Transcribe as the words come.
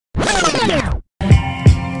How's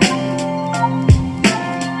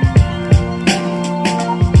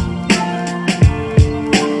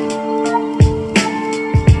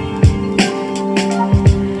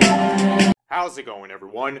it going,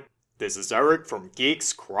 everyone? This is Eric from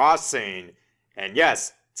Geeks Crossing, and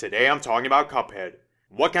yes, today I'm talking about Cuphead.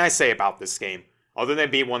 What can I say about this game, other than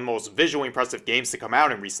being one of the most visually impressive games to come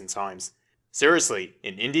out in recent times? Seriously,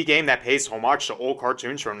 an indie game that pays homage to old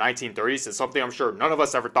cartoons from 1930s is something I'm sure none of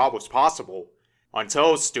us ever thought was possible.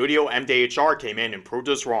 Until Studio MDHR came in and proved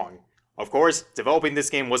us wrong. Of course, developing this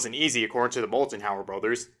game wasn't easy according to the Moltenhauer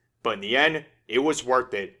brothers, but in the end, it was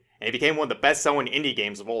worth it, and it became one of the best-selling indie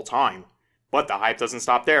games of all time. But the hype doesn't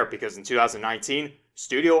stop there, because in 2019,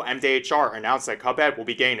 Studio MDHR announced that Cuphead will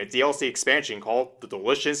be getting a DLC expansion called The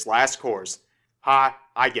Delicious Last Course. Ha,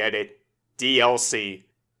 I get it. DLC.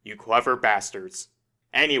 You clever bastards.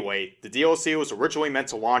 Anyway, the DLC was originally meant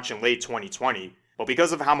to launch in late 2020, but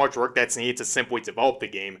because of how much work that's needed to simply develop the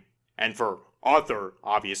game, and for other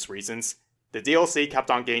obvious reasons, the DLC kept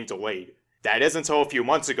on getting delayed. That is until a few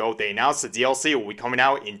months ago they announced the DLC will be coming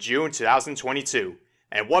out in June 2022.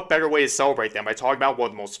 And what better way to celebrate than by talking about one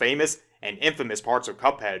of the most famous and infamous parts of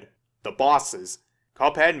Cuphead, the bosses.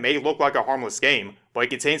 Cuphead may look like a harmless game, but it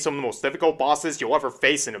contains some of the most difficult bosses you'll ever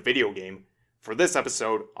face in a video game. For this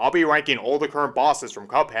episode, I'll be ranking all the current bosses from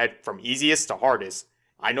Cuphead from easiest to hardest.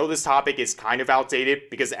 I know this topic is kind of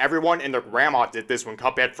outdated because everyone and their grandma did this when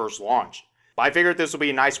Cuphead first launched, but I figured this would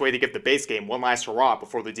be a nice way to give the base game one last hurrah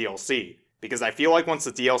before the DLC, because I feel like once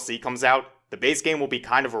the DLC comes out, the base game will be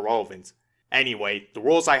kind of irrelevant. Anyway, the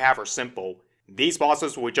rules I have are simple. These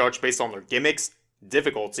bosses will be judged based on their gimmicks,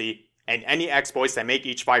 difficulty, and any exploits that make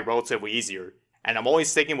each fight relatively easier. And I'm only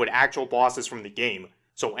sticking with actual bosses from the game,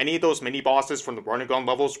 so any of those mini-bosses from the run-and-gun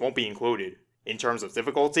levels won't be included. In terms of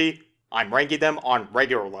difficulty, I'm ranking them on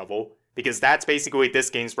regular level, because that's basically this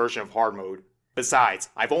game's version of hard mode. Besides,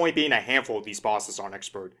 I've only beaten a handful of these bosses on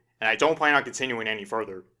expert, and I don't plan on continuing any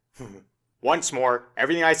further. Once more,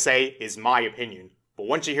 everything I say is my opinion. But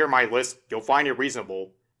once you hear my list, you'll find it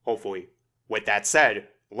reasonable, hopefully. With that said,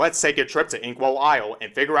 let's take a trip to Inkwell Isle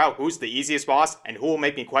and figure out who's the easiest boss and who will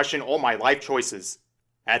make me question all my life choices.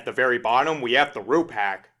 At the very bottom, we have the Root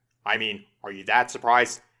Pack. I mean, are you that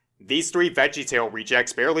surprised? These three VeggieTale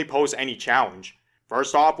rejects barely pose any challenge.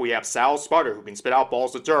 First off, we have Sal Sputter, who can spit out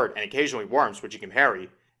balls of dirt and occasionally worms, which you can parry.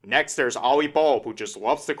 Next, there's Ollie Bulb, who just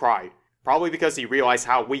loves to cry, probably because he realized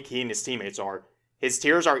how weak he and his teammates are. His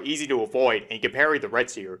tears are easy to avoid, and you can parry the red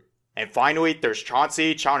tear. And finally, there's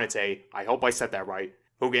Chauncey Chaunate, I hope I said that right,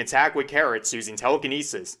 who can attack with carrots using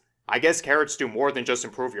telekinesis. I guess carrots do more than just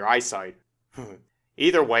improve your eyesight.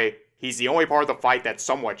 Either way, he's the only part of the fight that's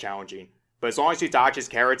somewhat challenging, but as long as you dodge his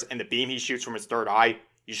carrots and the beam he shoots from his third eye,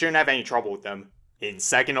 you shouldn't have any trouble with them. In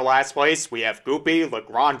second to last place, we have Goopy Le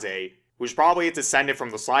Grande, who's probably a descendant from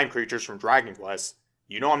the slime creatures from Dragon Quest.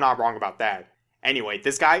 You know I'm not wrong about that. Anyway,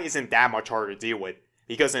 this guy isn't that much harder to deal with,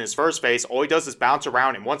 because in his first phase, all he does is bounce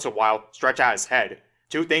around and once in a while, stretch out his head,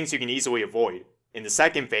 two things you can easily avoid. In the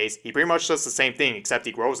second phase, he pretty much does the same thing except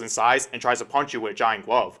he grows in size and tries to punch you with a giant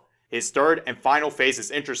glove. His third and final phase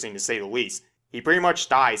is interesting to say the least. He pretty much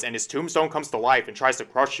dies and his tombstone comes to life and tries to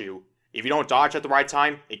crush you. If you don't dodge at the right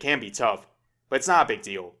time, it can be tough, but it's not a big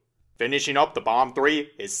deal. Finishing up the bottom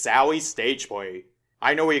three is Sally's stage play.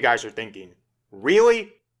 I know what you guys are thinking.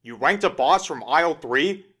 Really? You ranked a boss from Isle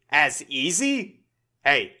 3 as easy?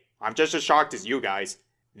 Hey, I'm just as shocked as you guys.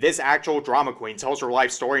 This actual drama queen tells her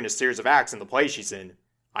life story in a series of acts in the play she's in.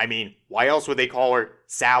 I mean, why else would they call her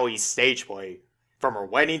Sally's stage play? From her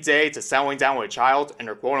wedding day to settling down with a child and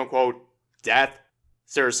her quote-unquote death?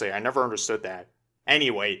 Seriously, I never understood that.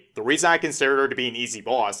 Anyway, the reason I consider her to be an easy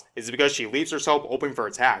boss is because she leaves herself open for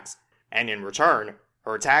attacks, and in return,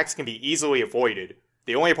 her attacks can be easily avoided.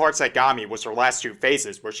 The only parts that got me was her last two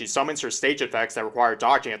phases, where she summons her stage effects that require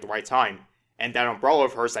dodging at the right time, and that umbrella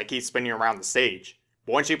of hers that keeps spinning around the stage.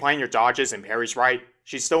 But once you plan your dodges and parries right,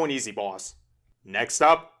 she's still an easy boss. Next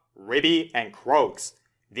up, Ribby and Croaks.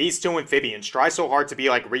 These two amphibians try so hard to be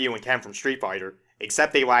like Ryu and Ken from Street Fighter,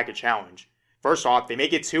 except they lack a challenge. First off, they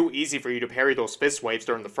make it too easy for you to parry those fist waves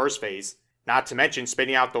during the first phase, not to mention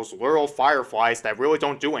spitting out those literal fireflies that really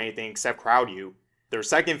don't do anything except crowd you. Their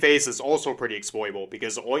second phase is also pretty exploitable,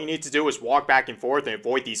 because all you need to do is walk back and forth and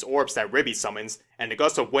avoid these orbs that Ribby summons, and the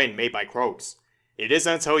gust of wind made by Croaks. It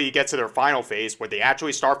isn't until you get to their final phase where they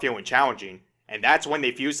actually start feeling challenging, and that's when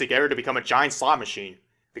they fuse together to become a giant slot machine,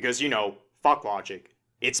 because you know, fuck logic.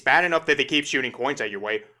 It's bad enough that they keep shooting coins at your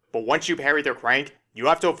way, but once you parry their crank, you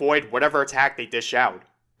have to avoid whatever attack they dish out.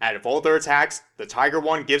 Out of all their attacks, the Tiger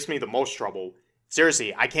one gives me the most trouble.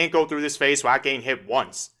 Seriously, I can't go through this phase without getting hit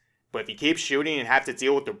once. but if you keep shooting and have to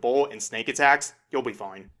deal with their bullet and snake attacks, you'll be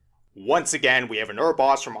fine. Once again, we have another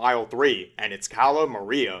boss from Aisle 3, and it's Cala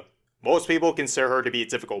Maria. Most people consider her to be a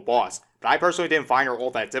difficult boss, but I personally didn't find her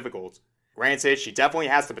all that difficult. Granted, she definitely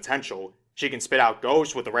has the potential. She can spit out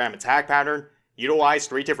ghosts with a random attack pattern, utilize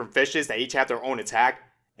 3 different fishes that each have their own attack,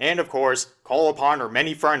 and of course, call upon her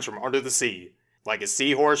many friends from under the sea, like a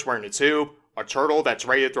seahorse wearing a tube, a turtle that's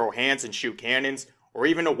ready to throw hands and shoot cannons, or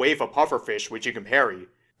even a wave of pufferfish which you can parry.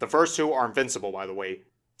 The first 2 are invincible, by the way.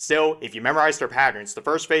 Still, if you memorize their patterns, the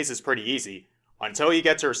first phase is pretty easy, until you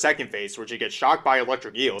get to her second phase where she gets shocked by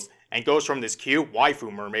electric eels and goes from this cute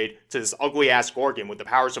waifu mermaid to this ugly ass gorgon with the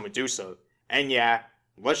powers of Medusa. And yeah,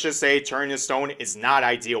 let's just say turning to stone is not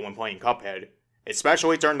ideal when playing Cuphead.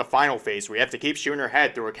 Especially during the final phase where you have to keep shooting her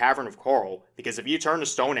head through a cavern of coral, because if you turn to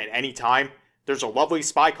stone at any time, there's a lovely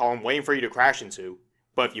spy column waiting for you to crash into.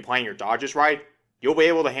 But if you plan your dodges right, you'll be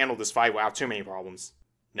able to handle this fight without too many problems.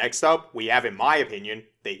 Next up, we have, in my opinion,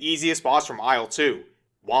 the easiest boss from Aisle 2,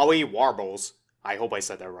 Wally Warbles. I hope I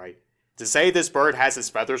said that right. To say this bird has his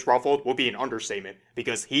feathers ruffled would be an understatement,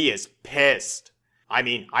 because he is pissed. I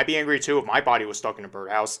mean, I'd be angry too if my body was stuck in a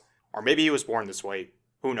birdhouse, or maybe he was born this way.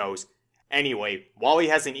 Who knows. Anyway, Wally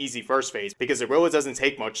has an easy first phase because it really doesn't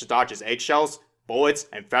take much to dodge his eggshells, bullets,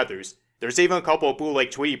 and feathers. There's even a couple of Blue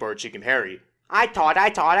Lake Tweety birds you can parry. I taught a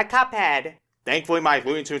Cuphead. Thankfully, my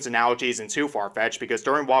Looney Tunes analogy isn't too far-fetched because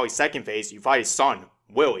during Wally's second phase, you fight his son,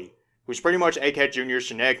 Willy, who's pretty much Egghead Jr.'s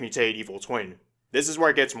genetic mutated evil twin. This is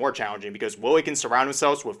where it gets more challenging because Willy can surround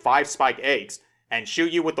himself with 5 spiked eggs and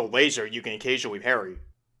shoot you with the laser you can occasionally parry.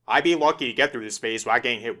 I'd be lucky to get through this phase without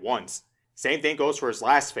getting hit once. Same thing goes for his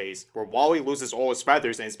last phase, where Wally loses all his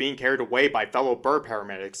feathers and is being carried away by fellow bird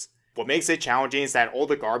paramedics. What makes it challenging is that all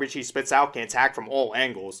the garbage he spits out can attack from all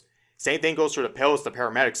angles. Same thing goes for the pills the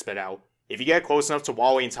paramedics spit out. If you get close enough to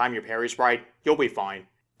Wally and time your parries right, you'll be fine.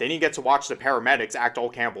 Then you get to watch the paramedics act all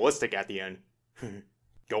cannibalistic at the end.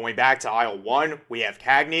 Going back to Aisle 1, we have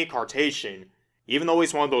Cagney Cartation. Even though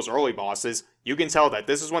he's one of those early bosses, you can tell that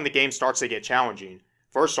this is when the game starts to get challenging.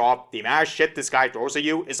 First off, the amount of shit this guy throws at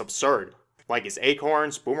you is absurd, like his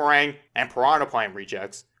acorns, boomerang, and piranha plant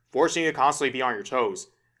rejects, forcing you to constantly be on your toes,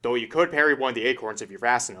 though you could parry one of the acorns if you're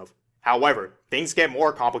fast enough. However, things get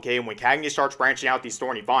more complicated when Cagney starts branching out these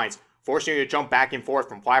thorny vines, forcing you to jump back and forth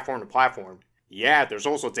from platform to platform. Yeah, there's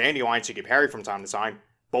also dandelions you can parry from time to time,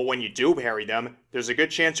 but when you do parry them, there's a good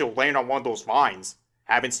chance you'll land on one of those vines.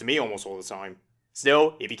 Happens to me almost all the time.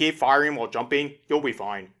 Still, if you keep firing while jumping, you'll be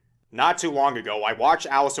fine. Not too long ago, I watched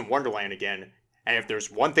Alice in Wonderland again, and if there's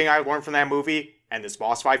one thing I learned from that movie, and this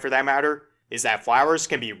boss fight for that matter, is that flowers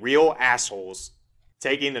can be real assholes.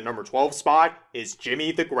 Taking the number 12 spot is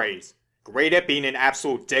Jimmy the Great. Great at being an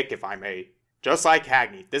absolute dick, if I may. Just like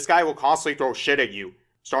Cagney, this guy will constantly throw shit at you,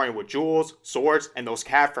 starting with jewels, swords, and those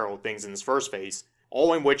cat feral things in his first phase,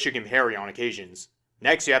 all in which you can parry on occasions.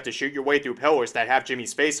 Next, you have to shoot your way through pillars that have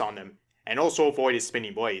Jimmy's face on them, and also avoid his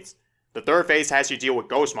spinning blades. The third phase has you deal with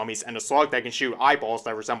ghost mummies and a slug that can shoot eyeballs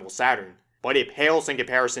that resemble Saturn, but it pales in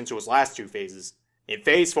comparison to his last 2 phases. In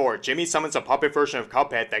phase 4, Jimmy summons a puppet version of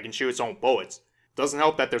Cuphead that can shoot its own bullets. Doesn't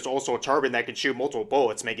help that there's also a turban that can shoot multiple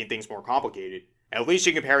bullets, making things more complicated. At least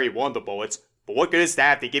you can parry one of the bullets, but what good is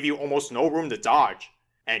that if they give you almost no room to dodge?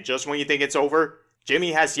 And just when you think it's over,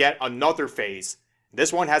 Jimmy has yet another phase.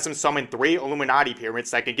 This one has him summon 3 Illuminati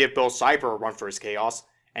pyramids that can give Bill Cipher a run for his chaos,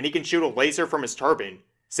 and he can shoot a laser from his turban.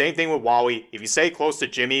 Same thing with Wally, if you stay close to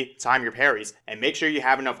Jimmy, time your parries, and make sure you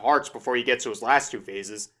have enough hearts before you get to his last 2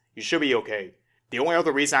 phases, you should be okay. The only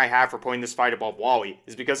other reason I have for putting this fight above Wally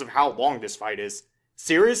is because of how long this fight is.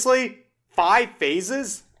 Seriously? 5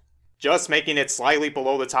 phases? Just making it slightly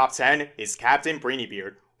below the top 10 is Captain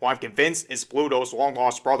Brainybeard, who I'm convinced is Bluto's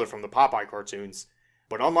long-lost brother from the Popeye cartoons.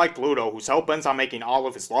 But unlike Bluto, who's hell-bent on making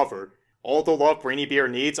Olive his lover, all the love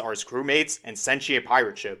Brainybeard needs are his crewmates and sentient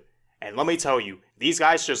pirate ship. And let me tell you, these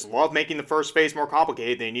guys just love making the first phase more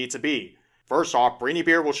complicated than they need to be. First off,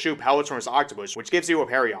 Brainybeard will shoot pellets from his octopus, which gives you a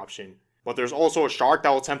parry option. But there's also a shark that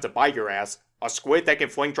will attempt to bite your ass, a squid that can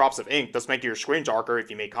fling drops of ink, thus making your screen darker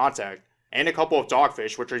if you make contact, and a couple of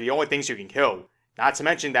dogfish, which are the only things you can kill. Not to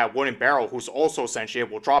mention that wooden barrel, who's also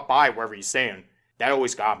sentient, will drop by wherever you stand. That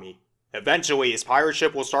always got me. Eventually, his pirate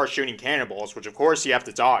ship will start shooting cannonballs, which of course you have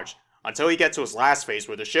to dodge, until you get to his last phase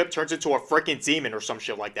where the ship turns into a frickin' demon or some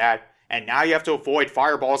shit like that, and now you have to avoid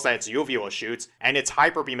fireballs that its uvula shoots, and its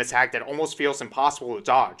hyper beam attack that almost feels impossible to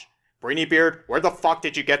dodge. Brainybeard, where the fuck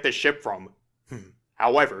did you get this ship from?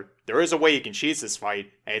 However, there is a way you can cheese this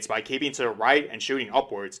fight, and it's by keeping to the right and shooting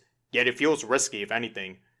upwards, yet it feels risky if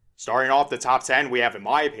anything. Starting off the top 10, we have, in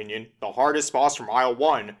my opinion, the hardest boss from Aisle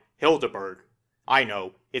 1, Hildebert. I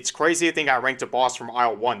know, It's crazy to think I ranked a boss from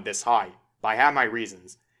Isle 1 this high, but I have my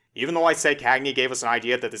reasons. Even though I said Cagney gave us an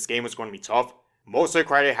idea that this game was going to be tough, most of the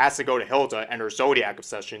credit has to go to Hilda and her Zodiac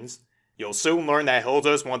obsessions. You'll soon learn that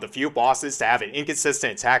Hilda is one of the few bosses to have an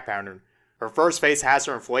inconsistent attack pattern. Her first phase has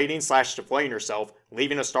her inflating/deflating herself,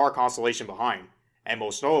 leaving a star constellation behind. And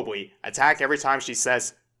most notably, attack every time she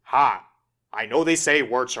says, "Ha!" I know they say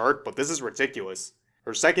words hurt, but this is ridiculous.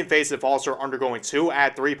 Her second phase involves her undergoing 2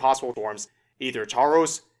 out of 3 possible forms, either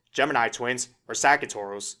Tauros, Gemini twins, or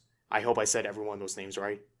Sakatoros. I hope I said every one of those names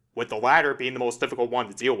right. With the latter being the most difficult one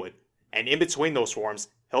to deal with. And in between those forms,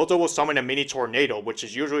 Hilda will summon a mini tornado, which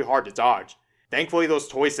is usually hard to dodge. Thankfully those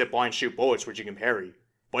toys zip line shoot bullets which you can parry.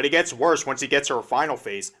 But it gets worse once you get to her final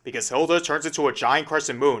phase, because Hilda turns into a giant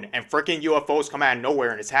crescent moon and frickin' UFOs come out of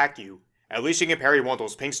nowhere and attack you. At least you can parry one of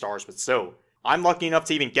those pink stars, but still. I'm lucky enough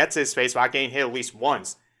to even get to this phase without getting hit at least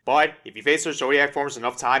once, but if you face her Zodiac forms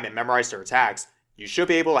enough time and memorize their attacks, you should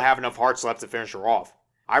be able to have enough hearts left to finish her off.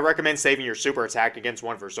 I recommend saving your super attack against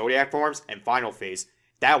one of her Zodiac forms and final phase,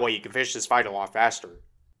 that way you can finish this fight a lot faster.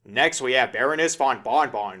 Next we have Baroness von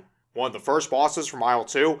Bonbon, one of the first bosses from Isle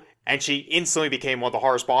 2, and she instantly became one of the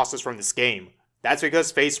hardest bosses from this game. That's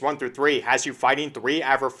because phase 1 through 3 has you fighting 3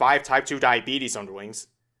 out of her 5 type 2 diabetes underlings.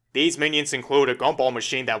 These minions include a gumball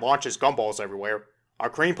machine that launches gumballs everywhere, a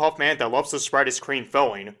cream puff man that loves to spread his cream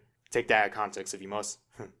filling, take that out of context if you must,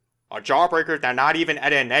 a jawbreaker that not even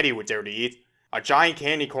Etta and Eddie would dare to eat, a giant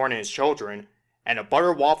candy corn and his children, and a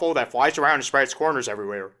butter waffle that flies around and spreads corners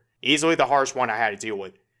everywhere. Easily the hardest one I had to deal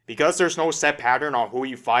with. Because there's no set pattern on who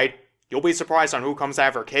you fight, you'll be surprised on who comes out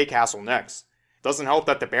of her K-Castle next. Doesn't help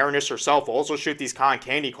that the Baroness herself will also shoot these cotton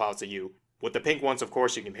candy clouds at you, with the pink ones of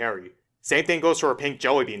course you can parry. Same thing goes for her pink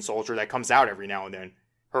jelly bean soldier that comes out every now and then.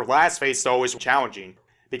 Her last phase though is challenging,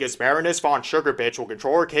 because Baroness von Sugar Bitch will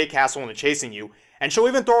control her K-Castle into chasing you, and she'll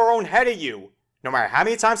even throw her own head at you! No matter how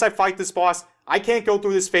many times I fight this boss, I can't go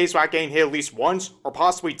through this phase without getting hit at least once, or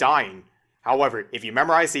possibly dying. However, if you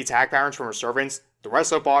memorize the attack patterns from her servants, the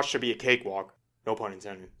rest of the boss should be a cakewalk. No pun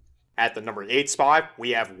intended. At the number 8 spot,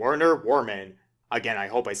 we have Werner Werman. Again, I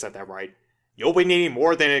hope I said that right. You'll be needing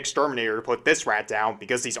more than an exterminator to put this rat down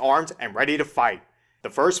because he's armed and ready to fight. The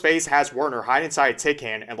first phase has Werner hide inside a tin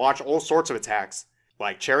can and launch all sorts of attacks,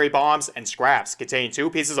 like cherry bombs and scraps containing 2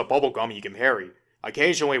 pieces of bubblegum you can parry.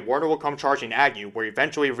 Occasionally, Werner will come charging at you where he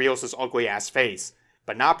eventually reveals his ugly ass face,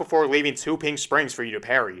 but not before leaving 2 pink springs for you to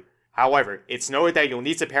parry. However, it's noted that you'll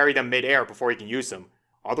need to parry them mid-air before you can use them,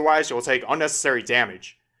 otherwise you'll take unnecessary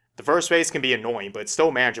damage. The first phase can be annoying, but it's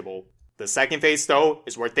still manageable. The second phase though,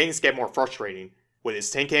 is where things get more frustrating. With his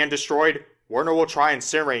tin can destroyed, Werner will try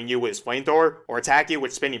incinerating you with his flamethrower, or attack you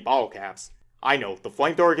with spinning bottle caps. I know, the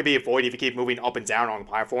flamethrower can be avoided if you keep moving up and down on the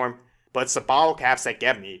platform, but it's the bottle caps that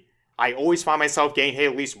get me. I always find myself getting hit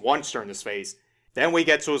at least once during this phase. Then we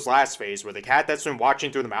get to his last phase, where the cat that's been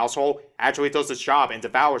watching through the mouse hole actually does its job and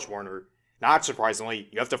devours Werner. Not surprisingly,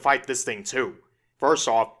 you have to fight this thing too. First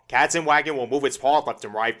off, Katzen Wagon will move its paw left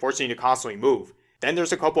and right, forcing you to constantly move. Then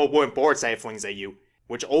there's a couple of wooden boards that it flings at you,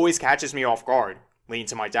 which always catches me off guard, leading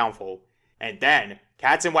to my downfall. And then,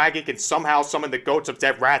 Katzen Wagon can somehow summon the goats of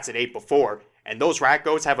dead rats it ate before, and those rat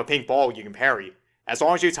goats have a pink ball you can parry. As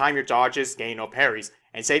long as you time your dodges, gain enough parries,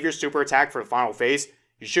 and save your super attack for the final phase,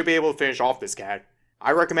 you should be able to finish off this cat.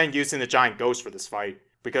 I recommend using the giant ghost for this fight,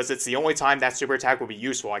 because it's the only time that super attack will be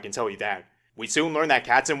useful, I can tell you that. We soon learn that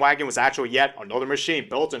Katzen Wagon was actually yet another machine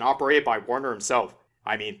built and operated by Werner himself.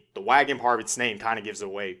 I mean, the wagon part of its name kinda gives it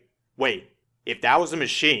away. Wait, if that was a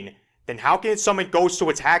machine, then how can it summon ghosts to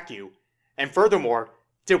attack you? And furthermore,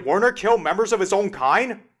 did Werner kill members of his own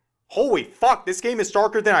kind? Holy fuck, this game is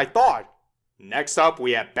darker than I thought! Next up,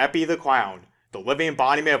 we have Beppy the Clown, the living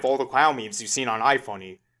embodiment of all the clown memes you've seen on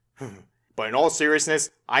iFunny. But in all seriousness,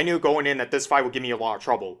 I knew going in that this fight would give me a lot of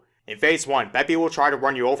trouble. In phase 1, Beppy will try to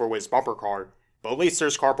run you over with his bumper car, but at least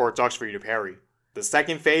there's cardboard ducks for you to parry. The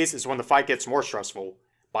second phase is when the fight gets more stressful.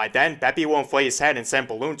 By then, Beppy will inflate his head and send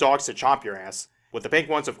balloon dogs to chomp your ass. With the pink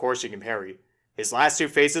ones of course you can parry. His last 2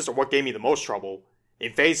 phases are what gave me the most trouble.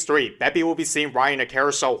 In phase 3, Beppy will be seen riding a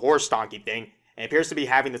carousel horse donkey thing and appears to be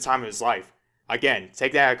having the time of his life. Again,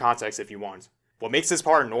 take that out of context if you want. What makes this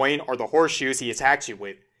part annoying are the horseshoes he attacks you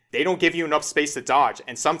with. They don't give you enough space to dodge,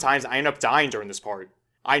 and sometimes I end up dying during this part.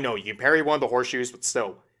 I know, you can parry one of the horseshoes, but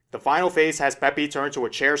still. The final phase has Beppy turn into a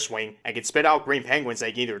chair swing and can spit out green penguins that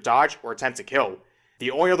you can either dodge or attempt to kill.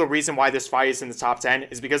 The only other reason why this fight is in the top 10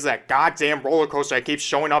 is because of that goddamn roller coaster that keeps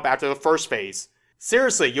showing up after the first phase.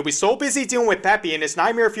 Seriously, you'll be so busy dealing with Beppy and his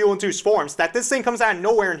nightmare fuel-induced forms that this thing comes out of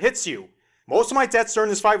nowhere and hits you. Most of my deaths during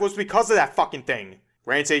this fight was because of that fucking thing.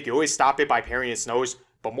 Granted, you always stop it by parrying its nose,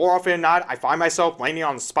 but more often than not, I find myself landing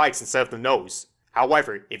on the spikes instead of the nose.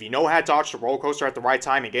 However, if you know how to dodge the roller coaster at the right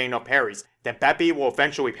time and get enough parries, then Peppy will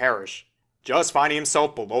eventually perish. Just finding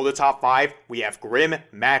himself below the top 5, we have Grim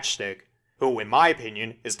Matchstick, who in my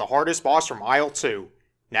opinion is the hardest boss from Isle 2.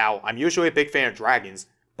 Now, I'm usually a big fan of dragons,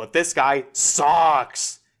 but this guy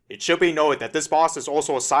sucks! It should be noted that this boss is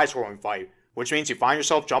also a side-scrolling fight, which means you find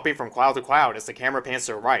yourself jumping from cloud to cloud as the camera pans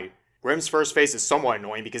to the right. Grim's first phase is somewhat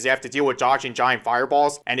annoying because you have to deal with dodging giant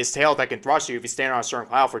fireballs and his tail that can thrust you if you stand on a certain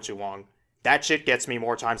cloud for too long. That shit gets me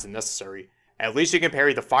more times than necessary. At least you can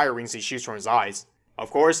parry the fire rings he shoots from his eyes. Of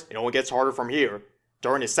course, it only gets harder from here.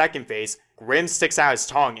 During his second phase, Grim sticks out his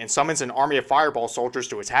tongue and summons an army of fireball soldiers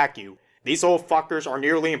to attack you. These little fuckers are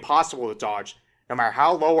nearly impossible to dodge. No matter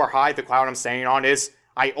how low or high the cloud I'm standing on is,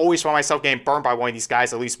 I always find myself getting burned by one of these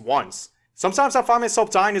guys at least once. Sometimes I find myself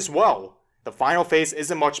dying as well. The final phase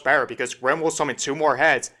isn't much better because Grim will summon 2 more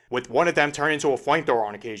heads, with one of them turn into a flamethrower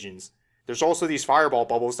on occasions. There's also these fireball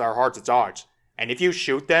bubbles that are hard to dodge, and if you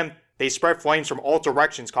shoot them, they spread flames from all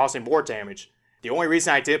directions causing more damage. The only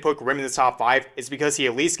reason I did put Grim in the top 5 is because he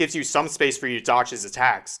at least gives you some space for you to dodge his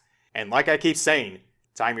attacks. And like I keep saying,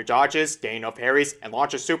 time your dodges, gain enough parries, and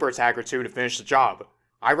launch a super attack or 2 to finish the job.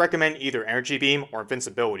 I recommend either Energy Beam or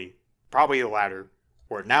Invincibility. Probably the latter.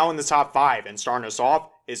 We're now in the top 5, and starting us off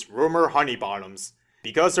is Rumor Honeybottoms.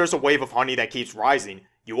 Because there's a wave of honey that keeps rising,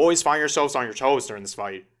 you always find yourselves on your toes during this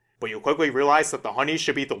fight. But you'll quickly realize that the honey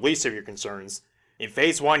should be the least of your concerns. In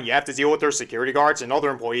phase 1, you have to deal with their security guards and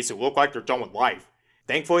other employees who look like they're done with life.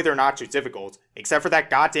 Thankfully they're not too difficult, except for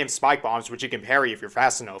that goddamn spike bombs which you can parry if you're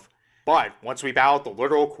fast enough. But once we battle the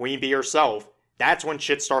literal queen bee herself, that's when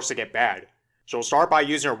shit starts to get bad. She'll start by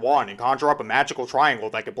using her wand and conjure up a magical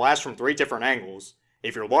triangle that can blast from 3 different angles.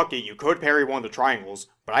 If you're lucky, you could parry one of the triangles,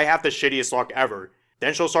 but I have the shittiest luck ever.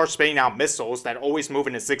 Then she'll start spitting out missiles that always move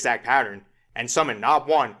in a zigzag pattern, and summon not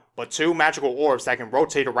 1, but 2 magical orbs that can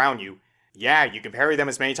rotate around you. Yeah, you can parry them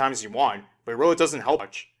as many times as you want, but it really doesn't help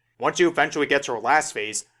much. Once you eventually get to her last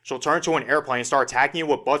phase, she'll turn to an airplane and start attacking you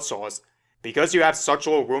with buzzsaws. Because you have such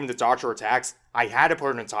little room to dodge her attacks, I had to put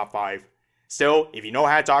her in the top 5. Still, if you know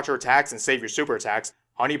how to dodge her attacks and save your super attacks,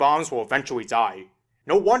 Honey Bombs will eventually die.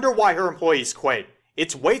 No wonder why her employees quit.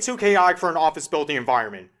 It's way too chaotic for an office building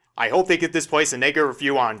environment. I hope they give this place a negative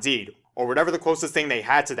review on Indeed, or whatever the closest thing they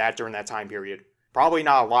had to that during that time period. Probably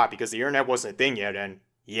not a lot because the internet wasn't a thing yet, and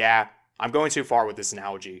yeah, I'm going too far with this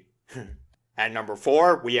analogy. At number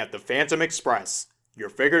 4, we have the Phantom Express, your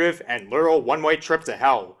figurative and literal one-way trip to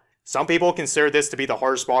hell. Some people consider this to be the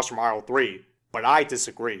hardest boss from Isle 3, but I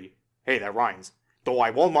disagree. Hey, that rhymes. Though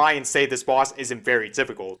I won't lie and say this boss isn't very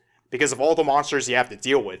difficult, because of all the monsters you have to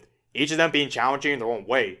deal with, each of them being challenging in their own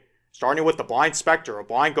way. Starting with the Blind Spectre, a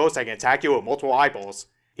blind ghost that can attack you with multiple eyeballs.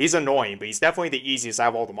 He's annoying, but he's definitely the easiest out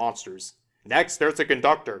of all the monsters. Next, there's the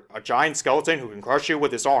Conductor, a giant skeleton who can crush you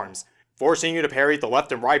with his arms, forcing you to parry the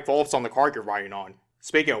left and right vaults on the cart you're riding on.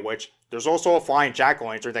 Speaking of which, there's also a flying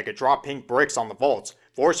jack-o'-lantern that can drop pink bricks on the vaults,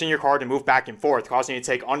 forcing your car to move back and forth, causing you to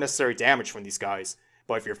take unnecessary damage from these guys.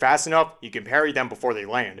 But if you're fast enough, you can parry them before they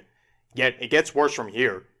land. Yet, it gets worse from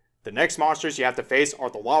here. The next monsters you have to face are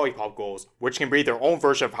the Lollipop Ghouls, which can breathe their own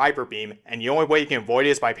version of Hyper Beam, and the only way you can avoid it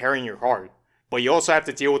is by parrying your card. But you also have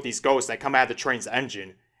to deal with these ghosts that come out of the train's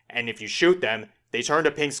engine, and if you shoot them, they turn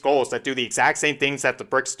to pink skulls that do the exact same things that the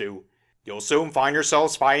bricks do. You'll soon find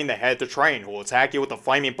yourselves fighting the head of the train, who will attack you with a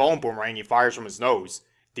flaming bone boomerang he fires from his nose.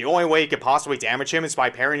 The only way you could possibly damage him is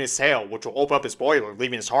by parrying his tail, which will open up his boiler,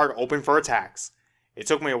 leaving his heart open for attacks. It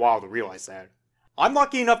took me a while to realize that. I'm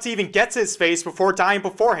lucky enough to even get to his face before dying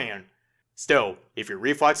beforehand. Still, if your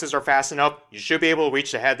reflexes are fast enough, you should be able to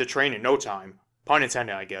reach the head of the train in no time. Pun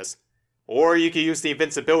intended, I guess. Or you could use the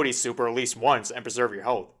invincibility super at least once and preserve your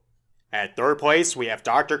health. At third place, we have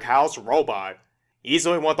Dr. Cal's Robot.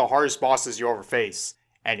 Easily one of the hardest bosses you'll ever face,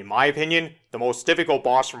 and in my opinion, the most difficult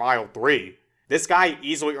boss from Isle 3. This guy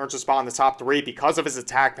easily earns a spot in the top 3 because of his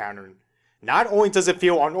attack pattern. Not only does it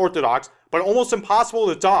feel unorthodox, but almost impossible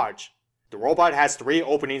to dodge. The robot has 3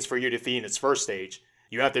 openings for you to defeat in its first stage.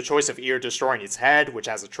 You have the choice of either destroying its head, which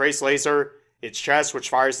has a trace laser, its chest, which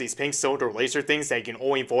fires these pink cylinder laser things that you can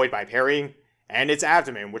only avoid by parrying, and its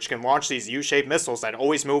abdomen, which can launch these U-shaped missiles that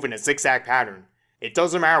always move in a zigzag pattern. It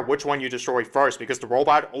doesn't matter which one you destroy first because the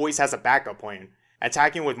robot always has a backup plan,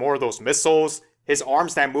 attacking with more of those missiles, his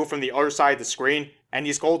arms that move from the other side of the screen, and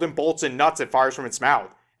these golden bolts and nuts it fires from its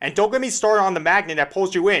mouth. And don't get me started on the magnet that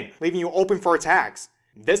pulls you in, leaving you open for attacks.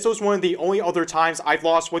 This was one of the only other times I've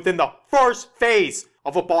lost within the first phase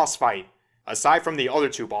of a boss fight, aside from the other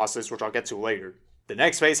 2 bosses, which I'll get to later. The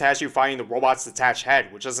next phase has you fighting the robot's detached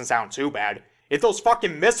head, which doesn't sound too bad, if those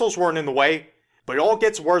fucking missiles weren't in the way. But it all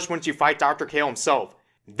gets worse once you fight Dr. Kale himself,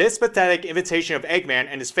 This pathetic imitation of Eggman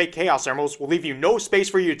and his fake Chaos Emeralds will leave you no space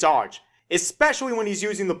for you to dodge, especially when he's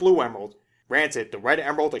using the blue emerald. Granted, the red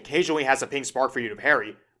emerald occasionally has a pink spark for you to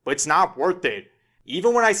parry, but it's not worth it.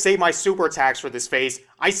 Even when I save my super attacks for this phase,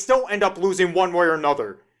 I still end up losing one way or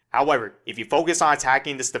another. However, if you focus on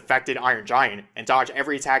attacking this defected Iron Giant and dodge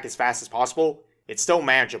every attack as fast as possible, it's still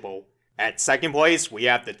manageable. At second place, we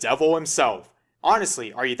have the Devil himself.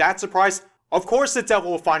 Honestly, are you that surprised? Of course the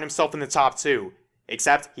Devil will find himself in the top 2.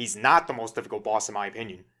 Except, he's not the most difficult boss in my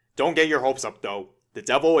opinion. Don't get your hopes up though. The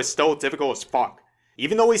Devil is still difficult as fuck.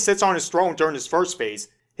 Even though he sits on his throne during his first phase,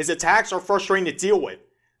 his attacks are frustrating to deal with.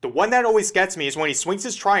 The one that always gets me is when he swings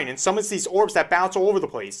his trident and summons these orbs that bounce all over the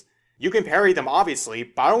place. You can parry them obviously,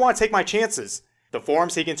 but I don't want to take my chances. The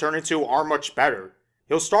forms he can turn into are much better.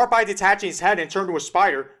 He'll start by detaching his head and turn to a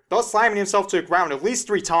spider, thus slamming himself to the ground at least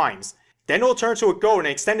 3 times. Then he'll turn to a goat and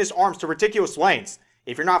extend his arms to ridiculous lengths.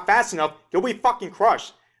 If you're not fast enough, you'll be fucking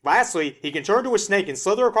crushed. Lastly, he can turn to a snake and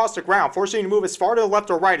slither across the ground, forcing you to move as far to the left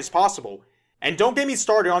or right as possible. And don't get me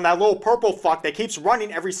started on that little purple fuck that keeps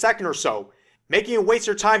running every second or so, making you waste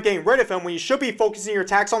your time getting rid of him when you should be focusing your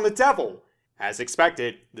attacks on the Devil. As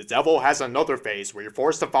expected, the Devil has another phase where you're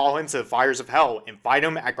forced to follow him to the fires of hell and fight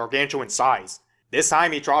him at gargantuan size. This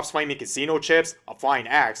time he drops flaming casino chips, a flying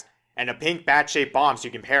axe, and a pink bat-shaped bombs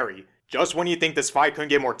you can parry. Just when you think this fight couldn't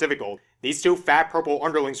get more difficult, these 2 fat purple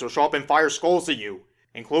underlings will show up and fire skulls at you,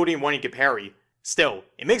 including one you can parry. Still,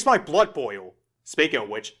 it makes my blood boil. Speaking of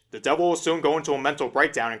which, the Devil will soon go into a mental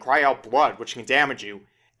breakdown and cry out blood, which can damage you.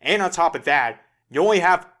 And on top of that, you only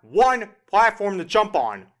have 1 platform to jump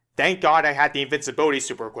on. Thank God I had the invincibility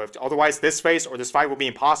super equipped, otherwise this phase or this fight would be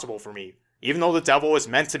impossible for me. Even though the Devil is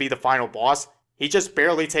meant to be the final boss, he just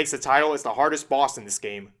barely takes the title as the hardest boss in this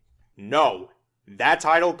game. No, that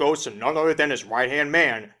title goes to none other than his right-hand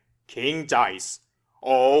man, King Dice.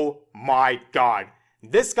 Oh my god.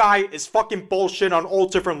 This guy is fucking bullshit on all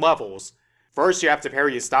different levels. First, you have to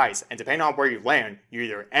parry his dice, and depending on where you land, you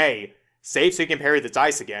either A, save so you can parry the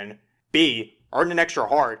dice again, B, earn an extra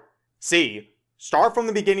heart, C, start from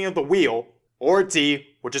the beginning of the wheel, or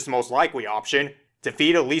D, which is the most likely option,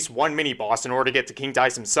 defeat at least 1 mini-boss in order to get to King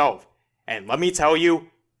Dice himself. And let me tell you,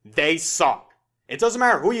 they suck. It doesn't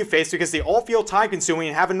matter who you face because they all feel time-consuming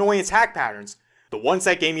and have annoying attack patterns. The ones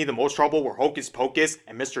that gave me the most trouble were Hocus Pocus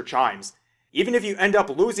and Mr. Chimes. Even if you end up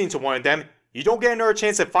losing to one of them, you don't get another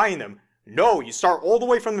chance at fighting them. No, you start all the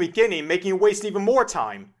way from the beginning, making you waste even more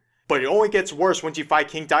time. But it only gets worse once you fight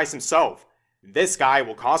King Dice himself. This guy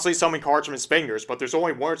will constantly summon cards from his fingers, but there's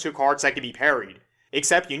only 1 or 2 cards that can be parried.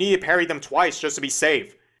 Except you need to parry them twice just to be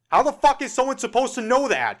safe. How the fuck is someone supposed to know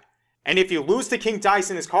that? And if you lose to King Dice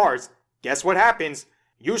and his cards, guess what happens?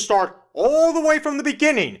 You start all the way from the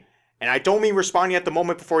beginning. And I don't mean responding at the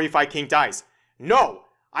moment before you fight King Dice. No,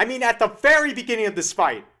 I mean at the very beginning of this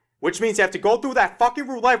fight. Which means you have to go through that fucking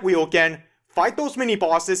roulette wheel again, fight those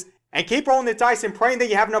mini-bosses, and keep rolling the dice and praying that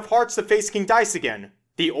you have enough hearts to face King Dice again.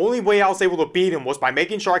 The only way I was able to beat him was by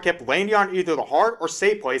making sure I kept landing on either the heart or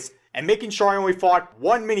save place, and making sure I only fought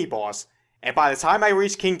 1 mini-boss. And by the time I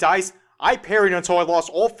reached King Dice, I parried until I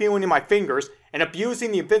lost all feeling in my fingers and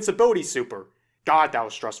abusing the invincibility super. God, that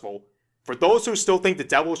was stressful. For those who still think the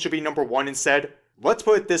Devil should be number 1 instead, let's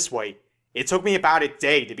put it this way. It took me about a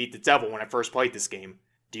day to beat the Devil when I first played this game.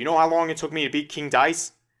 Do you know how long it took me to beat King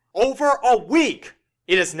Dice? Over a week!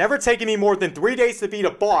 It has never taken me more than 3 days to beat a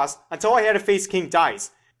boss until I had to face King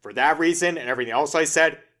Dice. For that reason and everything else I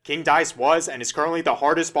said, King Dice was and is currently the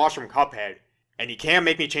hardest boss from Cuphead. And he can't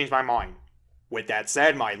make me change my mind. With that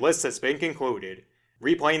said, my list has been concluded.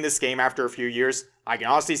 Replaying this game after a few years, I can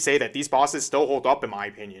honestly say that these bosses still hold up in my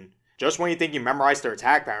opinion. Just when you think you memorized their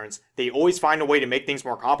attack patterns, they always find a way to make things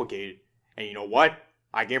more complicated. And you know what?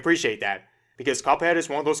 I can appreciate that. Because Cuphead is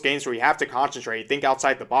one of those games where you have to concentrate and think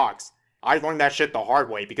outside the box. I learned that shit the hard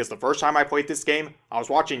way because the first time I played this game, I was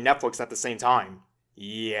watching Netflix at the same time.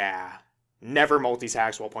 Yeah. Never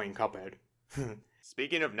multitask while playing Cuphead.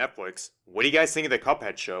 Speaking of Netflix, what do you guys think of the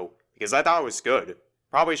Cuphead show? Because I thought it was good.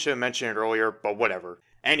 Probably should have mentioned it earlier, but whatever.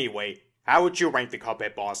 Anyway, how would you rank the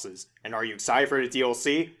Cuphead bosses? And are you excited for the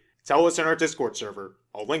DLC? Tell us in our Discord server.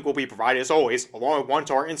 A link will be provided as always, along with one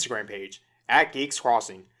to our Instagram page,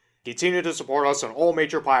 @GeeksCrossing. Continue to support us on all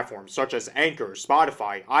major platforms such as Anchor,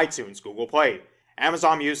 Spotify, iTunes, Google Play,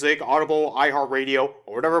 Amazon Music, Audible, iHeartRadio,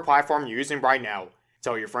 or whatever platform you're using right now.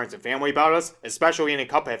 Tell your friends and family about us, especially any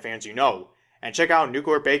Cuphead fans you know. And check out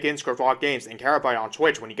Nuclear Bacon, Scriptwalk Games, and Carabyte on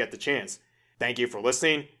Twitch when you get the chance. Thank you for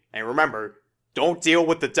listening, and remember, don't deal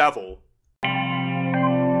with the devil.